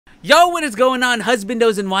Yo, what is going on,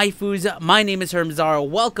 husbandos and waifus? My name is HERMSAUR.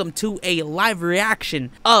 Welcome to a live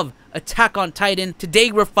reaction of Attack on Titan.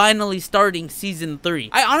 Today we're finally starting season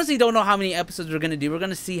 3. I honestly don't know how many episodes we're gonna do. We're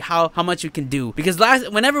gonna see how much we can do, because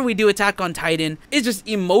whenever we do Attack on Titan, it's just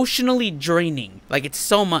emotionally draining. Like, it's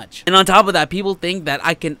so much. And on top of that, people think that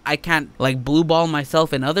I can't like blue ball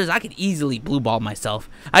myself and others. I could easily blue ball myself.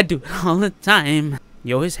 I do it all the time.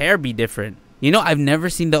 Yo, his hair be different. You know, I've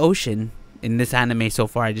never seen the ocean in this anime so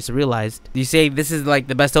far. I just realized. You say this is like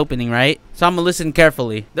the best opening, right? So I'm gonna listen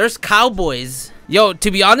carefully. There's cowboys. Yo, to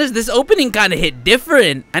be honest, this opening kind of hit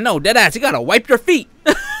different. I know, deadass, you gotta wipe your feet.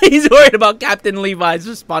 He's worried about Captain Levi's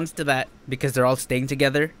response to that. Because they're all staying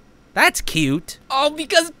together. That's cute. Oh,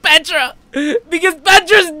 because Petra. Because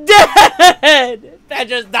Petra's dead.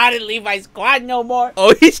 Petra's not in Levi's squad no more.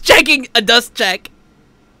 Oh, he's checking a dust check.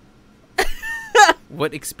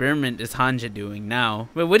 What experiment is Hanja doing now?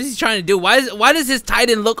 Wait, what is he trying to do? Why does his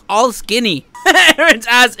Titan look all skinny? Aaron's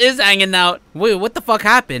ass is hanging out. Wait, what the fuck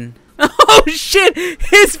happened? Oh shit,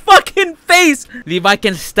 his fucking face. Levi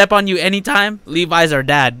can step on you anytime. Levi's our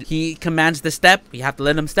dad. He commands the step. We have to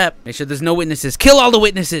let him step. Make sure there's no witnesses. Kill all the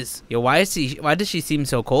witnesses. Yo, why does she seem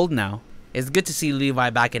so cold now? It's good to see Levi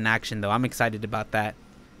back in action though. I'm excited about that.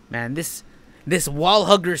 Man, this wall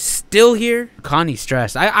hugger's still here. Connie's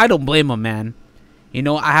stressed. I don't blame him, man. You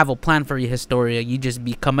know, I have a plan for you, Historia. You just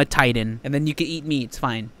become a Titan, and then you can eat me. It's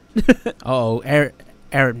fine. Uh-oh,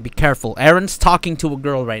 Aaron, be careful. Aaron's talking to a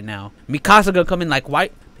girl right now. Mikasa gonna come in like,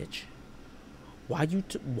 why, bitch? Why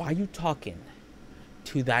you talking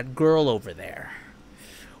to that girl over there?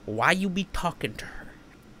 Why you be talking to her?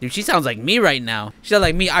 Dude, she sounds like me right now. She sounds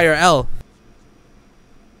like me IRL.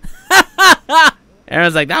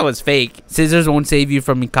 Aaron's like, that was fake. Scissors won't save you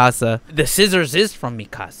from Mikasa. The scissors is from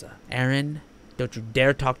Mikasa. Aaron, don't you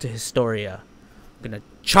dare talk to Historia. I'm gonna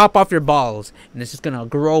chop off your balls, and it's just gonna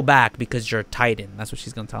grow back because you're a Titan. That's what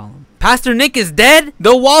she's gonna tell him. Pastor Nick is dead?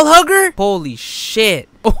 The wall hugger? Holy shit.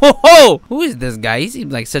 Oh, who is this guy? He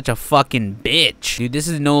seems like such a fucking bitch. Dude, this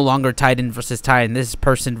is no longer Titan versus Titan. This is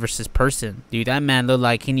person versus person. Dude, that man looked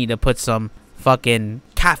like he need to put some fucking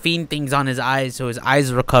caffeine things on his eyes so his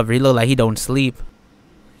eyes recover. He looked like he don't sleep.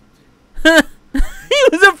 He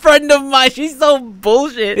was a friend of mine. She's so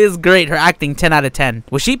bullshit. It's great. Her acting, 10 out of 10.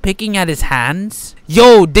 Was she picking at his hands?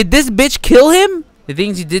 Yo, did this bitch kill him? The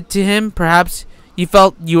things you did to him, perhaps you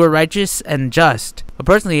felt you were righteous and just. But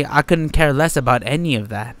personally, I couldn't care less about any of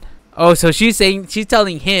that. Oh, so she's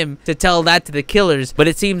telling him to tell that to the killers, but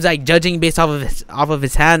it seems like, judging based off of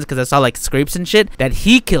his hands, because I saw like scrapes and shit, that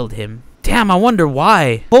he killed him. Damn, I wonder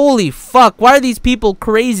why. Holy fuck, why are these people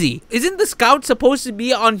crazy? Isn't the scout supposed to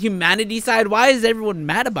be on humanity's side? Why is everyone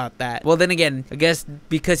mad about that? Well, then again, I guess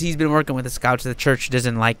because he's been working with the scouts, the church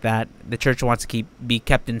doesn't like that. The church wants to be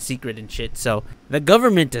kept in secret and shit, so the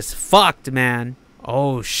government is fucked, man.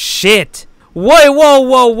 Oh shit. Whoa, whoa,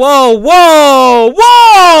 whoa, whoa, whoa,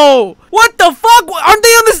 whoa! What the fuck? Aren't they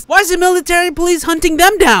on this? Why is the military police hunting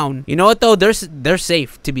them down? You know what though? They're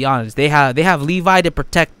safe, to be honest. They have Levi to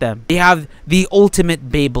protect them. They have the ultimate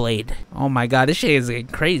Beyblade. Oh my god, this shit is getting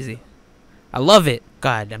crazy. I love it.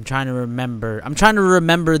 God, I'm trying to remember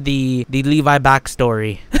the Levi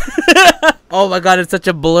backstory. Oh my god, it's such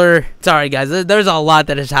a blur. Sorry guys, there's a lot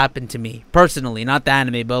that has happened to me personally, not the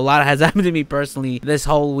anime, but a lot has happened to me personally this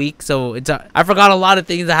whole week. So I forgot a lot of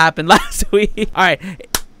things that happened last week. All right,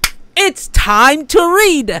 it's time to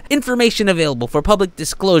read. Information available for public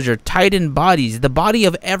disclosure. Titan bodies. The body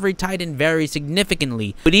of every Titan varies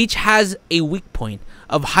significantly, but each has a weak point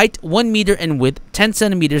of height 1 meter and width 10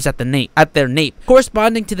 centimeters at their nape,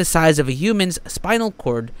 corresponding to the size of a human's spinal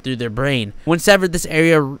cord through their brain. When severed, this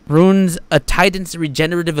area ruins a Titan's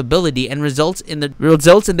regenerative ability and results in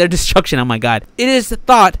their destruction. Oh my god. It is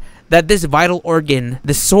thought that this vital organ,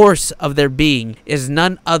 the source of their being, is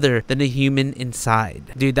none other than the human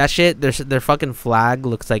inside. Dude, that shit, their fucking flag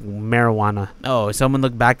looks like marijuana. Oh, someone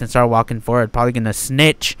looked back and started walking forward, probably gonna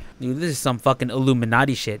snitch. Dude, this is some fucking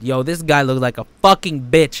Illuminati shit. Yo, this guy looks like a fucking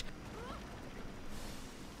bitch.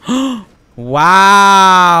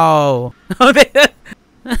 Wow. He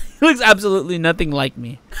looks absolutely nothing like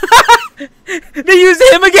me. They use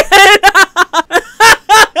him again.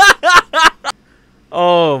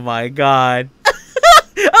 Oh my god.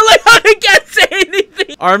 I like how they can't say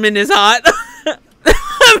anything. Armin is hot.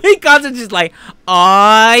 Mikasa's just like,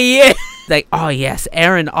 oh yeah. Like, oh yes,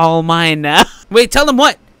 Aaron, all mine now. Wait, tell them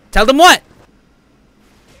what? Tell them what?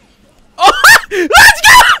 Oh, let's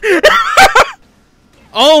go!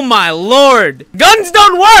 Oh my lord. Guns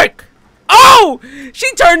don't work. Oh,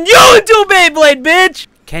 she turned you into a Beyblade, bitch.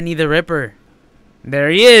 Kenny the Ripper. There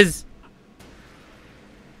he is.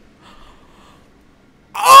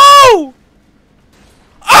 Oh!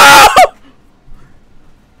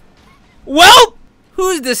 Well,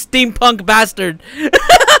 who's this steampunk bastard?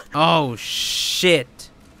 Oh, shit.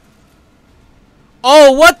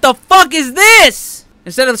 Oh, what the fuck is this?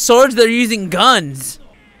 Instead of swords, they're using guns.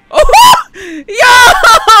 Oh,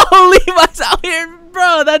 yo, Levi's out here,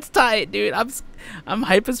 bro. That's tight, dude. I'm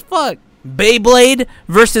hype as fuck. Beyblade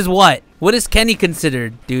versus what? What is Kenny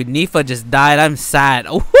considered? Dude, Nifa just died. I'm sad.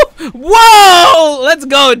 Whoa! Let's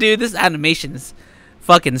go, dude. This animation is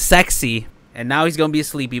fucking sexy. And now he's gonna be a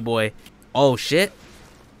sleepy boy. Oh, shit.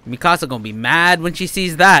 Mikasa gonna be mad when she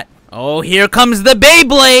sees that. Oh, here comes the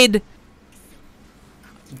Beyblade.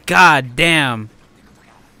 God damn.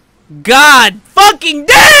 God fucking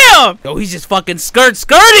damn! Yo, he's just fucking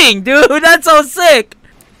skirting, dude. That's so sick.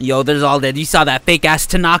 Yo, there's all that. You saw that fake ass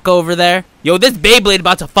Tanaka over there? Yo, this Beyblade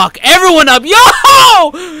about to fuck everyone up.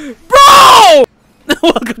 Yo! Bro!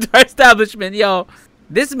 Welcome to our establishment, yo.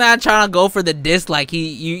 This man trying to go for the diss like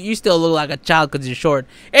you still look like a child because you're short.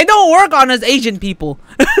 It don't work on us Asian people.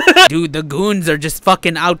 Dude, the goons are just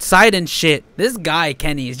fucking outside and shit. This guy,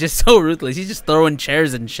 Kenny, is just so ruthless. He's just throwing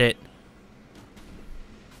chairs and shit.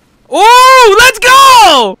 Ooh, let's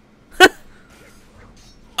go!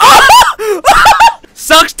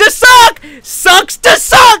 Sucks to suck! Sucks to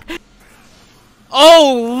suck!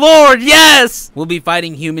 Oh, Lord, yes! We'll be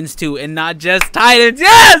fighting humans too and not just titans.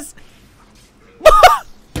 Yes!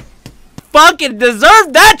 Fucking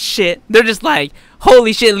deserve that shit. They're just like,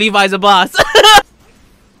 holy shit, Levi's a boss.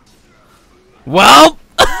 Well,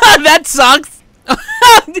 that sucks. God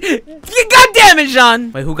damn it,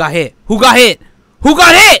 Jean. Wait, who got hit? Who got hit? Who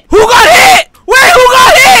got hit? Who got hit? Wait, who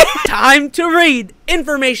got hit? Time to read.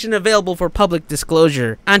 Information available for public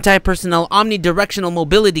disclosure. Anti-personnel omnidirectional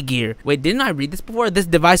mobility gear. Wait, didn't I read this before? This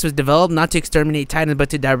device was developed not to exterminate Titans,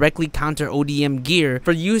 but to directly counter ODM gear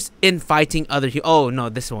for use in fighting other oh, no,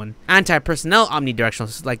 this one. Anti-personnel omnidirectional.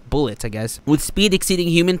 This is like bullets, I guess. With speed exceeding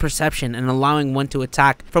human perception and allowing one to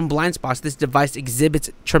attack from blind spots, this device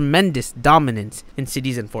exhibits tremendous dominance in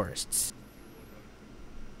cities and forests.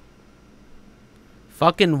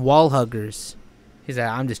 Fucking wall huggers. He's like,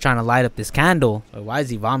 I'm just trying to light up this candle. Wait, why is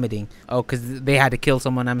he vomiting? Oh, because they had to kill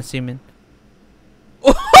someone, I'm assuming.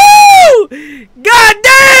 Oh! God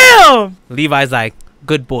damn! Levi's like,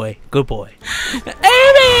 good boy, good boy. Amen!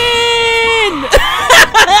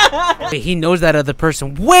 He knows that other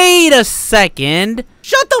person. Wait a second.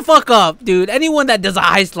 Shut the fuck up, dude. Anyone that does a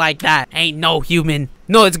heist like that ain't no human.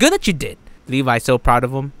 No, it's good that you did. Levi's so proud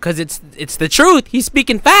of him. Because it's the truth. He's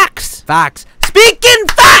speaking facts. Facts. Speaking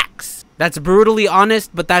facts! That's brutally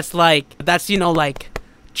honest, but that's like, you know, like,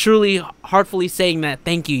 truly, heartfully saying that,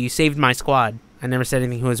 thank you, you saved my squad. I never said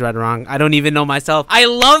anything who was right or wrong. I don't even know myself. I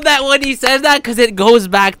love that when he says that because it goes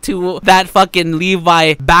back to that fucking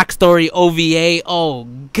Levi backstory OVA. Oh,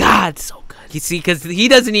 God, so good. You see, because he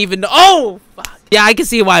doesn't even know. Oh, fuck. Yeah, I can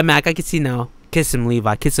see why, Mac. I can see now. Kiss him,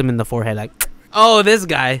 Levi. Kiss him in the forehead. Like, oh, this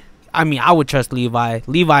guy. I mean, I would trust Levi.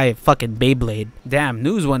 Levi fucking Beyblade. Damn,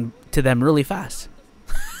 news went to them really fast.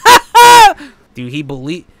 Dude, he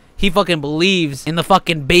fucking believes in the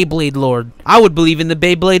fucking Beyblade Lord. I would believe in the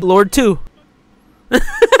Beyblade Lord too. Yo,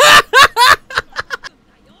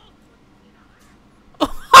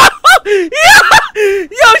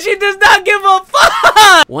 she does not give a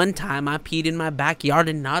fuck. One time I peed in my backyard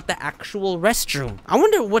and not the actual restroom. I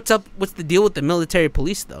wonder what's the deal with the military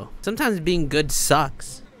police though? Sometimes being good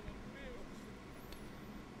sucks.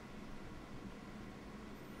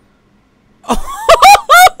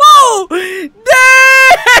 Oh, damn!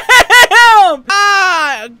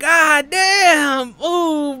 Ah, god damn!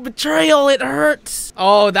 Ooh, betrayal, it hurts.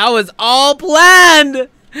 Oh, that was all planned.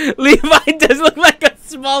 Levi does look like a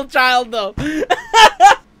small child though.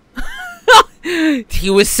 He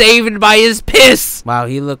was saved by his piss. Wow,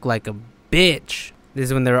 he looked like a bitch. This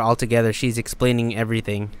is when they were all together. She's explaining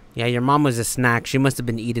everything. Yeah, your mom was a snack. She must have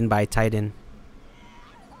been eaten by a Titan.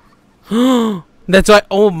 That's why,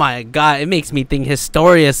 oh my god, it makes me think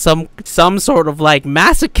Historia is some sort of like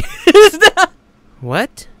masochist.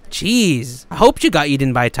 What? Jeez. I hope she got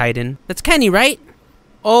eaten by a Titan. That's Kenny, right?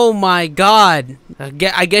 Oh my god.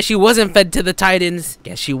 I guess she wasn't fed to the Titans.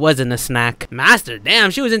 Guess she wasn't a snack. Master,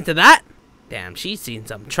 damn, she was into that? Damn, she's seen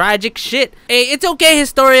some tragic shit. Hey, it's okay,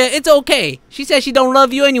 Historia, it's okay. She said she don't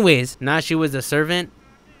love you anyways. Nah, she was a servant.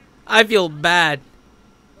 I feel bad.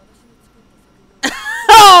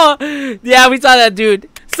 Oh, yeah, we saw that dude.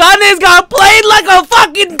 Sunday's got played like a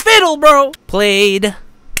fucking fiddle, bro. Played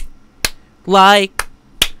like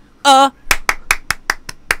a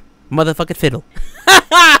motherfucking fiddle.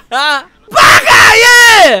 Baka,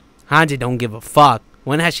 yeah! Hanji don't give a fuck.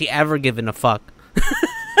 When has she ever given a fuck?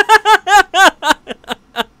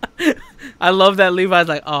 I love that Levi's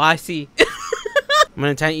like, oh, I see. I'm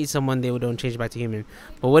gonna try to eat someone, they don't change back to human.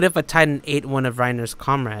 But what if a Titan ate one of Reiner's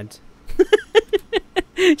comrades?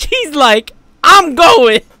 She's like, I'm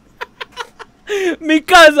going.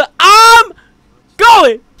 Because I'm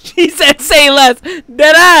going. She said, say less.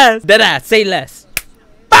 Dead ass, say less.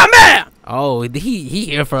 Bam! Oh, he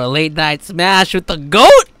here for a late night smash with the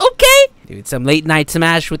goat? Okay. Dude, some late night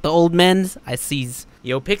smash with the old men's. I sees.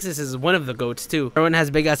 Yo, Pixis is one of the goats too. Everyone has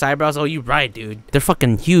big ass eyebrows. Oh, you right, dude. They're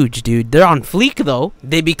fucking huge, dude. They're on fleek though.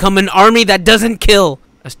 They become an army that doesn't kill.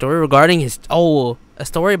 A story regarding his a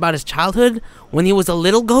story about his childhood when he was a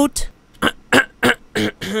little goat.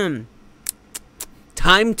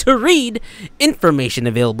 Time to read. Information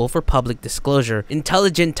available for public disclosure.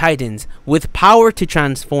 Intelligent Titans with power to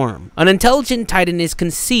transform. An intelligent Titan is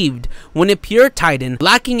conceived when a pure Titan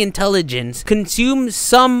lacking intelligence consumes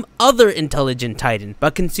some other intelligent Titan. By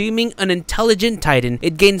consuming an intelligent Titan,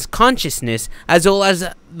 it gains consciousness as well as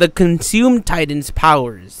the consumed Titan's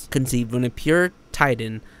powers. Conceived when a pure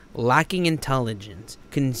Titan lacking intelligence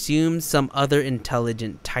consumes some other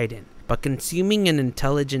intelligent Titan. By consuming an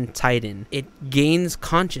intelligent Titan, it gains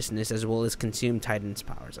consciousness as well as consume Titan's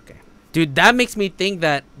powers. Okay. Dude, that makes me think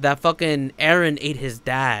that fucking Eren ate his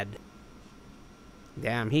dad.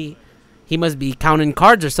 Damn, he must be counting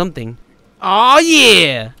cards or something. Oh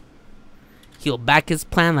yeah! He'll back his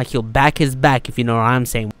plan like he'll back his back, if you know what I'm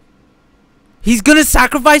saying. He's gonna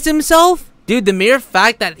sacrifice himself? Dude, the mere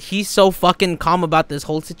fact that he's so fucking calm about this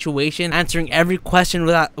whole situation, answering every question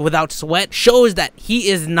without sweat, shows that he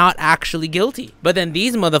is not actually guilty. But then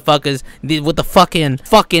these motherfuckers, with the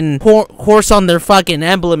fucking horse on their fucking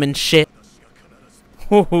emblem and shit.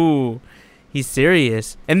 Ooh, he's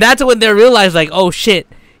serious. And that's when they realize, like, oh shit,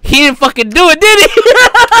 he didn't fucking do it, did he?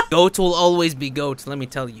 Goats will always be goats, let me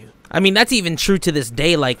tell you. I mean, that's even true to this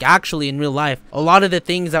day. Like, actually, in real life, a lot of the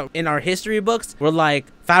things that in our history books were, like,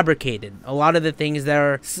 fabricated. A lot of the things that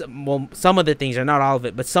are, well, some of the things are, not all of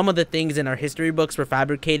it, but some of the things in our history books were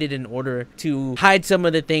fabricated in order to hide some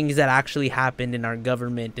of the things that actually happened in our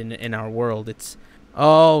government and in our world. It's,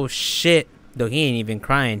 oh, shit. Though he ain't even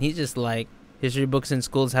crying. He's just like, history books in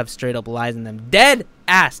schools have straight up lies in them. Dead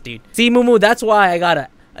ass, dude. See, Mumu, that's why I got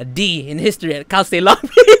a D in history at Cal State Long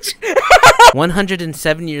Beach.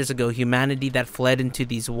 107 years ago, humanity that fled into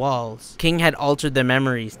these walls. King had altered their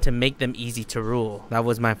memories to make them easy to rule. That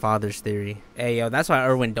was my father's theory. Hey, yo, that's why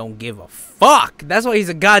Erwin don't give a fuck. That's why he's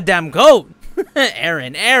a goddamn goat.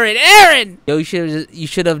 Eren. Yo, you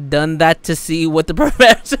should have done that to see what the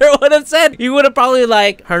professor would have said. He would have probably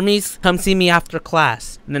like, Hermes, come see me after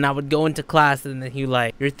class. And then I would go into class and then he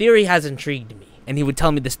like, your theory has intrigued me. And he would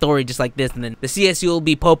tell me the story just like this, and then the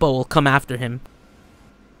CSULB Popo will come after him.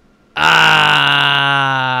 And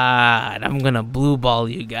I'm gonna blue ball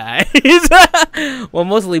you guys. Well,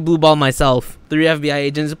 mostly blue ball myself. 3 FBI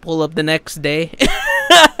agents pull up the next day.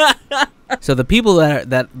 So the people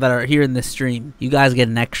that are here in this stream, you guys get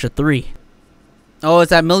an extra 3. Oh, it's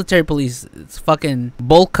that military police. It's fucking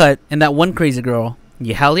bowl cut and that one crazy girl.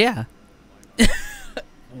 Yeah, hell yeah.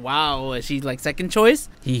 Wow, she's like second choice?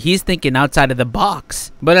 He's thinking outside of the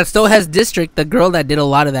box. But at Stohaz District, the girl that did a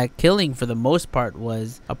lot of that killing for the most part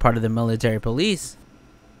was a part of the military police.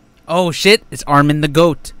 Oh shit, it's Armin the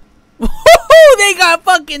goat. They got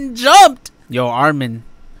fucking jumped. Yo, Armin.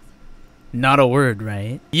 Not a word,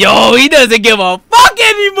 right? Yo, he doesn't give a fuck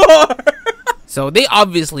anymore. So they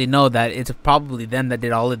obviously know that it's probably them that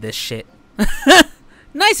did all of this shit.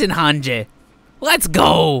 Nice and Hanje. Let's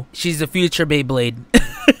go. She's the future Beyblade.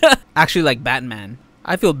 Actually, like Batman.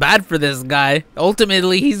 I feel bad for this guy.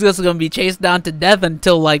 Ultimately, he's just gonna be chased down to death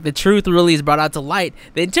until like the truth really is brought out to light.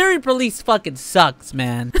 The interior police fucking sucks,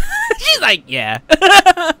 man. She's like, yeah.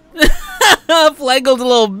 Flaggle's a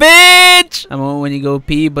little bitch. I mean, when you go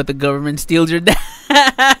pee, but the government steals your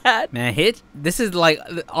dad. Man, Hitch. This is like,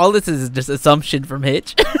 all this is just assumption from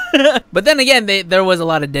Hitch. But then again, there was a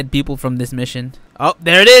lot of dead people from this mission. Oh,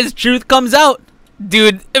 there it is. Truth comes out.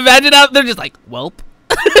 Dude, imagine how they're just like, welp.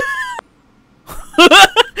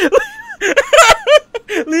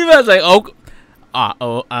 Levi's like,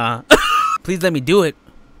 please let me do it.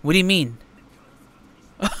 What do you mean?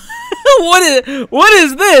 What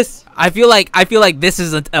is this? I feel like this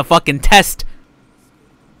is a fucking test.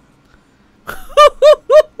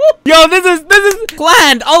 Yo, this is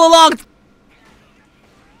planned all along.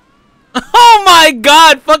 Oh my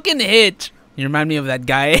god, fucking Hitch. You remind me of that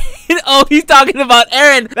guy. Oh, he's talking about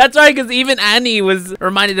Eren. That's right, because even Annie was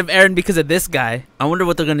reminded of Eren because of this guy. I wonder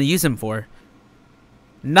what they're going to use him for.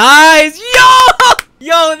 Nice.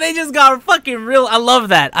 Yo, they just got fucking real. I love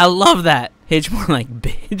that. Hitch more like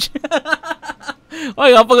bitch. Oh,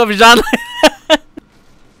 you gotta fuck up Jean like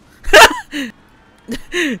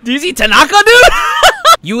that? Do you see Tanaka, dude?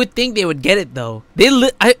 You would think they would get it though.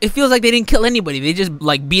 It feels like they didn't kill anybody. They just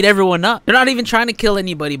like beat everyone up. They're not even trying to kill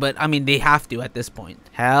anybody, but I mean they have to at this point.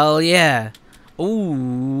 Hell yeah.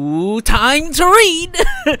 Ooh, time to read.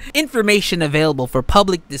 Information available for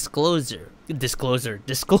public disclosure.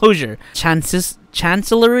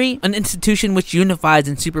 Chancellery, an institution which unifies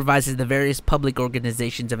and supervises the various public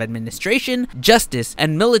organizations of administration, justice,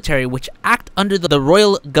 and military which act under the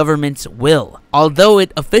royal government's will. Although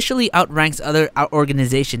it officially outranks other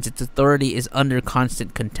organizations, its authority is under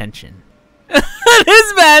constant contention.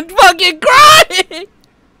 This man fucking crying!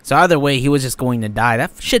 So either way, he was just going to die.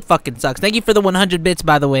 That shit fucking sucks. Thank you for the 100 bits,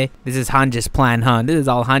 by the way. This is Hanja's plan, huh? This is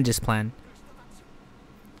all Hanja's plan.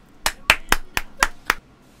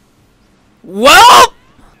 Well,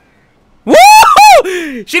 woo!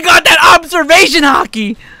 She got that observation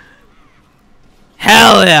hockey.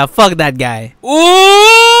 Hell yeah! Fuck that guy. Ooh!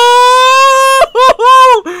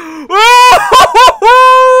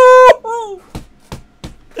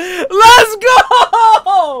 Let's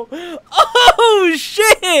go! Oh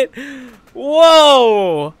shit!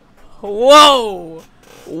 Whoa! Whoa!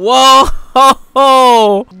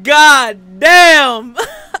 Whoa! God damn!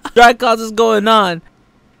 Dry calls is going on.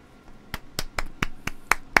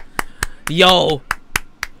 Yo,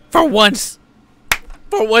 for once,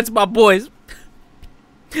 my boys,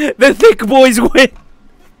 the thick boys win.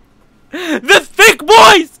 The thick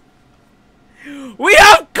boys, we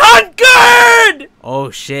have conquered. Oh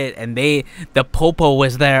shit! And the popo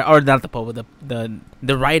was there, or not the popo,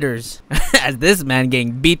 the writers, as this man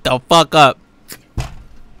getting beat the fuck up.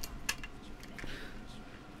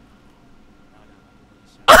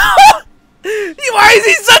 Why is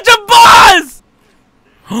he such a boss?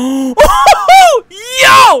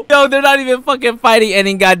 Yo, they're not even fucking fighting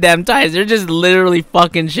any goddamn ties. They're just literally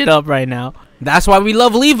fucking shit up right now. That's why we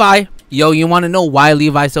love Levi. Yo, you want to know why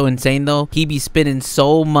Levi's so insane though? He be spinning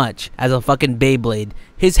so much as a fucking Beyblade.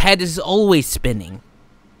 His head is always spinning.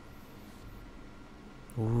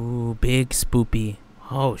 Ooh, big spoopy.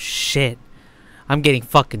 Oh shit. I'm getting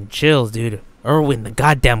fucking chills, dude. Erwin, the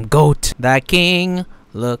goddamn goat. That king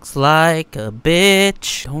looks like a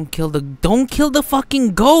bitch. Don't kill the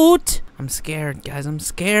fucking goat. I'm scared, guys. I'm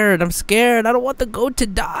scared. I don't want the goat to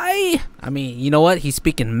die. I mean, you know what? He's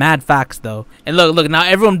speaking mad facts though. And look, now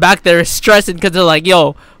everyone back there is stressing because they're like,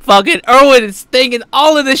 yo, fucking Erwin is thinking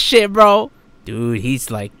all of this shit, bro. Dude,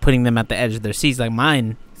 he's like putting them at the edge of their seats like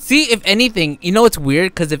mine. See, if anything, you know it's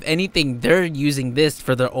weird because if anything, they're using this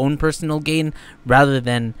for their own personal gain rather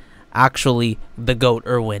than actually the goat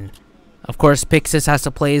Erwin. Of course, Pixis has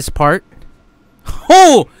to play his part.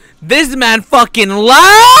 Oh, this man fucking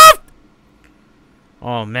laughed.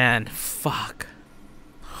 Oh man, fuck.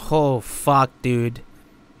 Oh fuck, dude.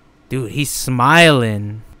 Dude, he's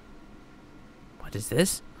smiling. What is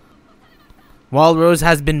this? Walrose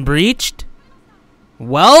has been breached.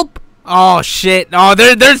 Welp. Oh shit. Oh,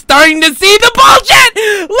 they're starting to see the bullshit.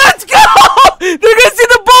 Let's go. They're gonna see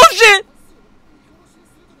the bullshit.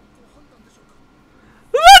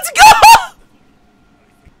 Let's go.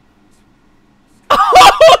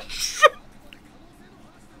 Oh shit.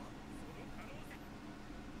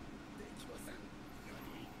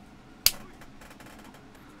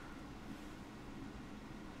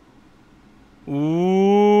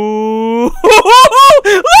 Ooh.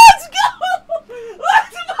 Let's go.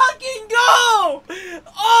 Let's fucking go.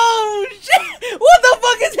 Oh shit. What the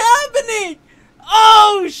fuck is happening?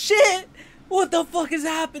 Oh shit. What the fuck is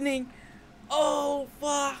happening? Oh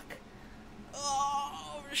fuck.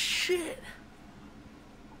 Oh shit.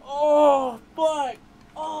 Oh fuck.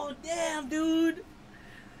 Oh damn, dude.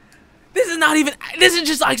 This is not even. This is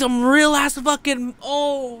just like some real ass fucking.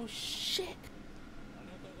 Oh shit.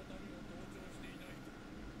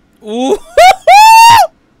 Ooh.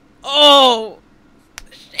 Oh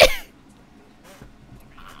shit.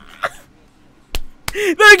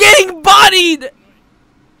 They're getting bodied.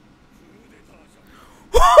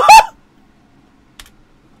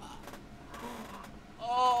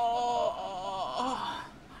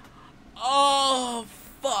 Oh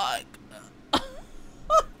fuck.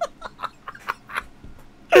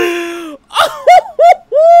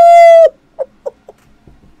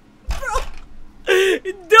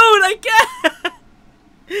 Dude, I can't.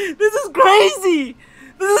 This is crazy.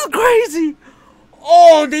 This is crazy.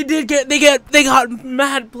 Oh, they got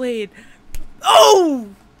mad played. Oh,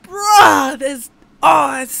 bruh, that's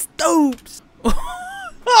stoops.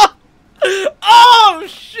 Oh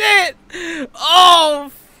shit.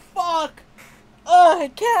 Oh fuck. Oh, I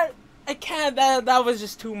can't. That was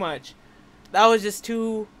just too much. That was just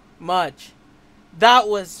too much. That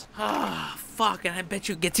was fuck, and I bet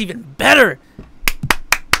you it gets even better.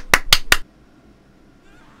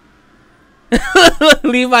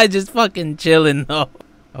 Levi just fucking chilling though.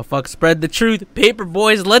 Oh fuck, spread the truth. Paper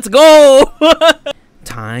boys, let's go!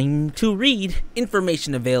 Time to read.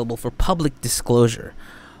 Information available for public disclosure.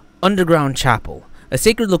 Underground Chapel. A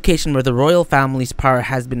sacred location where the royal family's power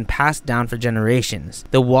has been passed down for generations.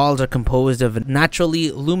 The walls are composed of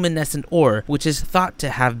naturally luminescent ore, which is thought to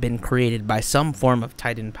have been created by some form of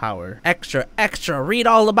Titan power. Extra, extra, read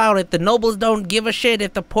all about it. The nobles don't give a shit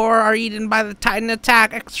if the poor are eaten by the Titan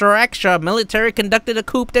attack. Extra, extra, military conducted a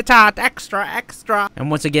coup d'etat. Extra, extra. And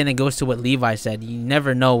once again, it goes to what Levi said. You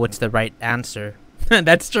never know what's the right answer.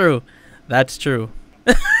 That's true. That's true.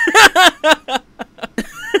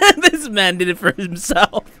 This man did it for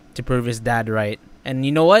himself to prove his dad right. And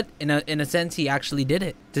you know what? In a sense, he actually did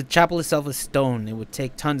it. The chapel itself is stone. It would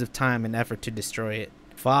take tons of time and effort to destroy it.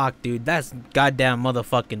 Fuck, dude. That's goddamn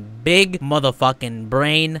motherfucking big motherfucking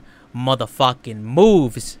brain motherfucking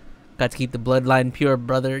moves. Got to keep the bloodline pure,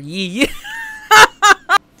 brother. Yeah.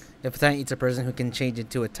 If a Titan eats a person who can change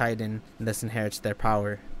into a Titan and thus inherits their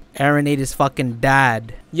power. Eren ate his fucking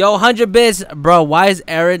dad. Yo, 100 bits. Bro, why is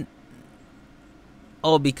Eren...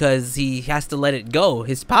 Oh, because he has to let it go.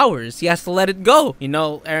 His powers. He has to let it go. You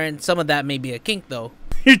know, Eren, some of that may be a kink, though.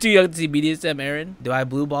 You're too young to see BDSM, Eren. Do I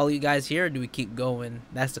blue ball you guys here, or do we keep going?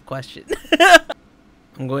 That's the question.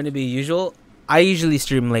 I'm going to be usual. I usually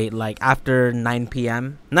stream late, like after 9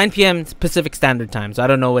 p.m. 9 p.m. Pacific Standard Time, so I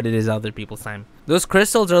don't know what it is other people's time. Those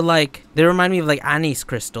crystals are like... They remind me of like Annie's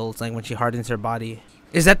crystals, like when she hardens her body.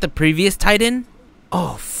 Is that the previous Titan?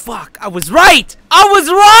 Oh, fuck. I was right! I was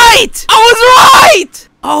right! I was right!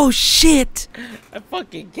 Oh, shit. I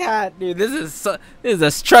fucking can't, dude. This is a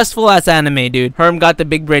stressful ass anime, dude. Herm got the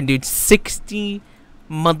big brain, dude. 60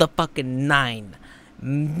 motherfucking 9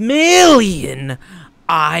 million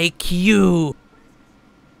IQ.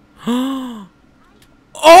 Oh!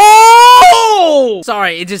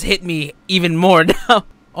 Sorry, it just hit me even more now.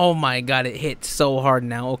 Oh my god, it hit so hard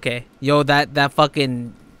now. Okay. Yo, that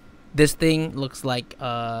fucking... This thing looks like,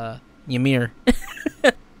 Ymir.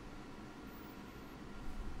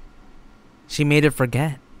 She made it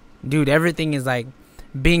forget. Dude, everything is, like,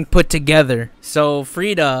 being put together. So,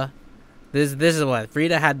 Frida... This is what...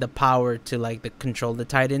 Frida had the power to, like, control the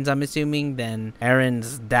Titans, I'm assuming. Then,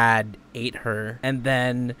 Eren's dad ate her. And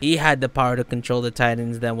then, he had the power to control the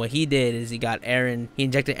Titans. Then, what he did is he got Eren... He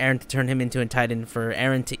injected Eren to turn him into a Titan for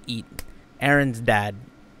Eren to eat. Eren's dad.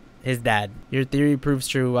 His dad. Your theory proves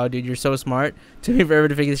true. Wow, dude, you're so smart. Took me forever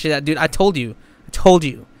to figure this shit out. Dude, I told you.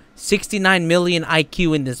 69 million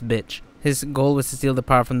IQ in this bitch. His goal was to steal the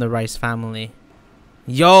power from the Rice family.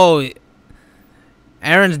 Yo.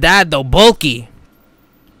 Eren's dad, though, bulky.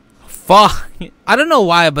 Fuck. I don't know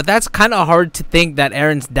why, but that's kind of hard to think that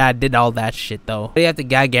Eren's dad did all that shit, though. You have to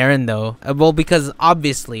gag Eren, though. Well, because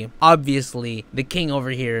obviously, the king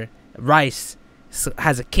over here, Rice,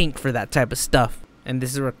 has a kink for that type of stuff. And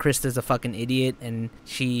this is where Krista's a fucking idiot and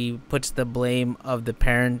she puts the blame of the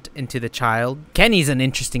parent into the child. Kenny's an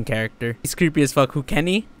interesting character. He's creepy as fuck. Who,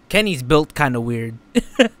 Kenny? Kenny's built kind of weird.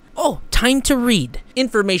 Oh, time to read.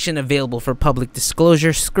 Information available for public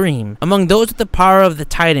disclosure. Scream. Among those with the power of the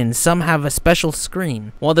Titans, some have a special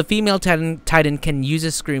scream. While the female Titan can use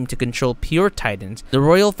a scream to control pure Titans, the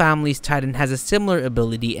royal family's Titan has a similar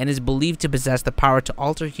ability and is believed to possess the power to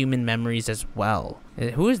alter human memories as well.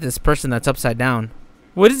 Who is this person that's upside down?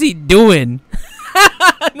 What is he doing?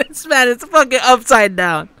 This man is fucking upside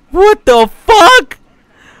down. What the fuck?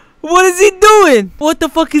 What is he doing? What the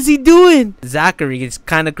fuck is he doing? Zachary is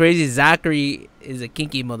kind of crazy. Zachary is a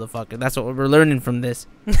kinky motherfucker. That's what we're learning from this.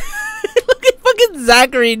 Look at fucking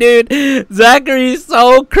Zachary, dude. Zachary is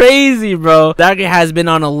so crazy, bro. Zachary has been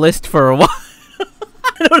on a list for a while.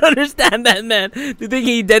 I don't understand that, man. Do you think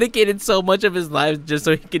he dedicated so much of his life just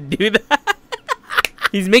so he could do that?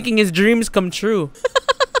 He's making his dreams come true.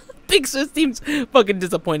 Big Sis seems fucking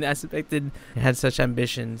disappointed. I suspected it had such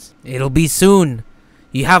ambitions. It'll be soon.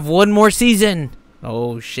 You have one more season.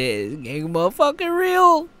 Oh shit, it's getting motherfucking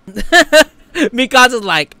real. Mikasa's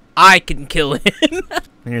like, I can kill him.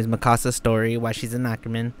 And here's Mikasa's story, why she's an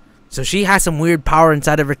Ackerman. So she has some weird power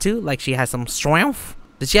inside of her too? Like she has some strength?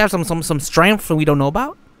 Does she have some strength that we don't know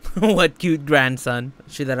about? What cute grandson.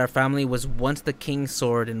 She that our family was once the king's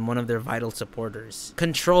sword and one of their vital supporters.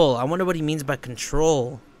 Control. I wonder what he means by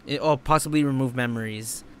control. Oh, possibly remove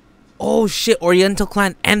memories. Oh shit, Oriental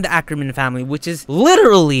clan and the Ackerman family, which is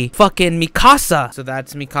literally fucking Mikasa. So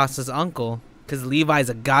that's Mikasa's uncle, because Levi's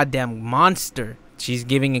a goddamn monster. She's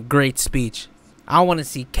giving a great speech. I want to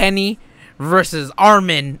see Kenny versus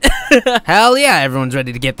Armin. Hell yeah, everyone's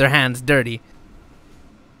ready to get their hands dirty.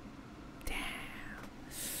 Damn.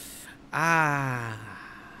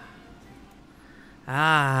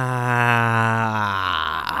 Ah.